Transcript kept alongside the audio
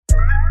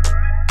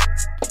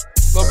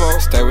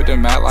Stay with the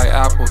mat like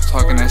Apple.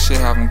 Talking that shit,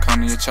 have him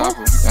come to your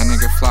chapel. That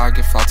nigga fly,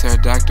 get fly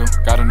pterodactyl.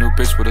 Got a new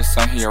bitch with a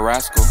son, he a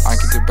rascal. I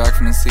get it back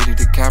from the city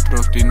to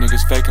capital. These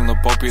niggas faking, Lil'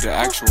 Bo be the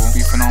actual.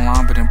 Beefing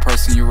online, but in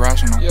person you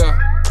rational. Yeah.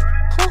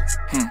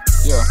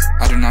 Yeah.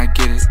 I do not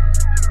get it.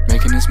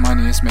 Making this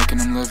money, it's making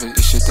them live it.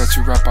 It's shit that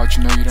you rap out,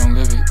 you know you don't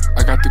live it.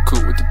 I got the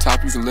coupe with the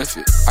top, you can lift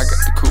it. I got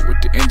the coupe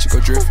with the engine, go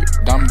drift it.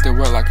 Diamond they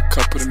wear like a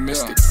cup with a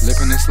mystic.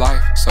 Living this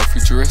life, so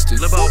futuristic.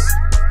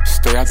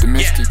 Stay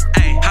optimistic.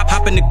 Yeah,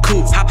 hop in the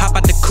coupe, hop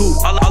out the coupe.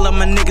 All of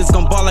my niggas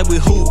gon' ball like we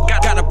hoop.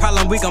 Got a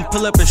problem, we gon'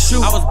 pull up and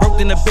shoot. I was broke,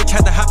 then the bitch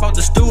had to hop out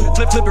the stool.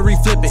 Flip it,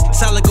 reflip it.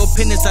 Solid go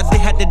penance, I did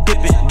had to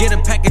dip it. Get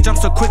a package, I'm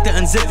so quick to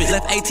unzip it.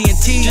 Left AT&T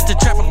just to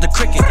trap up the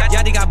cricket.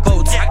 Yachty got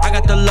boats, I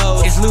got the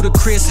lows. It's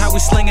ludicrous how we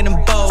slinging them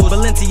bows.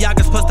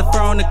 Balenciaga's plus the fur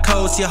on the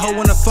coast. Your hoe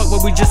wanna fuck,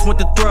 but we just want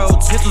the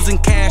throats. Pistols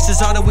and cash,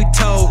 that's all that we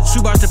told.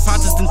 Shoebox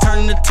deposits, then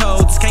turning the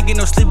toads. Can't get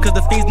no sleep cause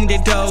the fiends need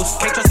their dose.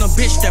 Can't trust no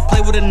bitch that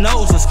play with a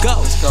nose, let's go.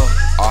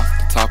 Off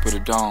the top of the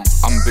dome,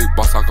 I'm a big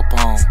boss like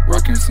Capone.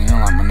 Rockin' to him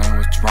like my name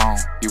was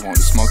Jerome. He want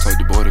the smoke, told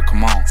the boy to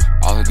come on.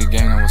 All of the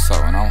gang know what's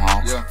up when I'm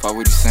home. Fuck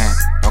what he saying,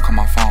 don't call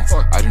my phone.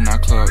 I do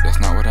not club, that's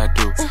not what I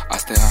do. I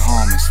stay at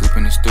home and sleep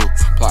in the stew.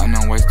 Plotting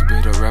on ways to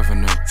build up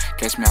revenue.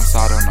 Catch me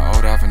outside on the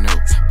old avenue.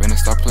 Been a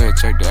star player,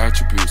 check the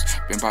attributes.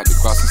 Been about to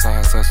go out since I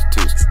had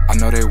substitutes. I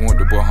know they want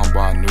the boy home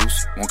by a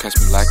noose. Won't catch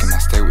me lacking, I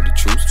stay with the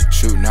troops.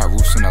 Shooting out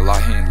roofs and a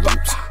lot hitting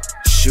loops.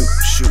 Shoot,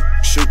 shoot,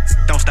 shoot,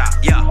 don't stop,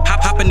 yeah.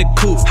 Hop in the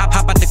coupe, hop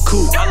out the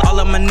coupe.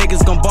 All of my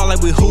niggas gon' ball like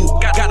we hoop.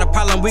 Got a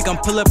problem, we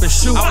gon' pull up and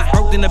shoot. I was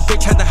broke, then the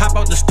bitch had to hop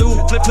out the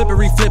stool. Flip it,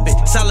 reflip it.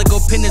 Solid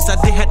go penance, I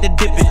did had to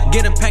dip it.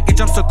 Get a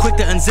package, I'm so quick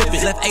to unzip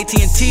it. Left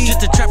AT&T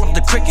just to trap up the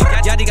cricket.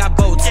 Yachty got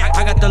boats,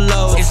 I got the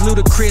lows. It's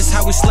ludicrous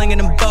how we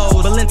slinging them bows.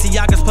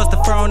 Balenciaga's plus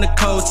the fur on the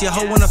coast. Your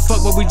hoe wanna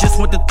fuck, but we just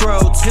want the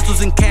throats. Pistols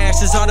and cash,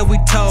 that's all that we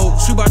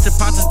told. Shoebox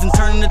deposits, then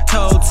turning the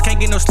toads.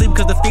 Can't get no sleep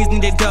cause the fiends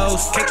need their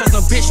dose. Can't trust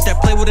no bitch that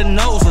play with a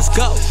nose. Let's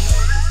go.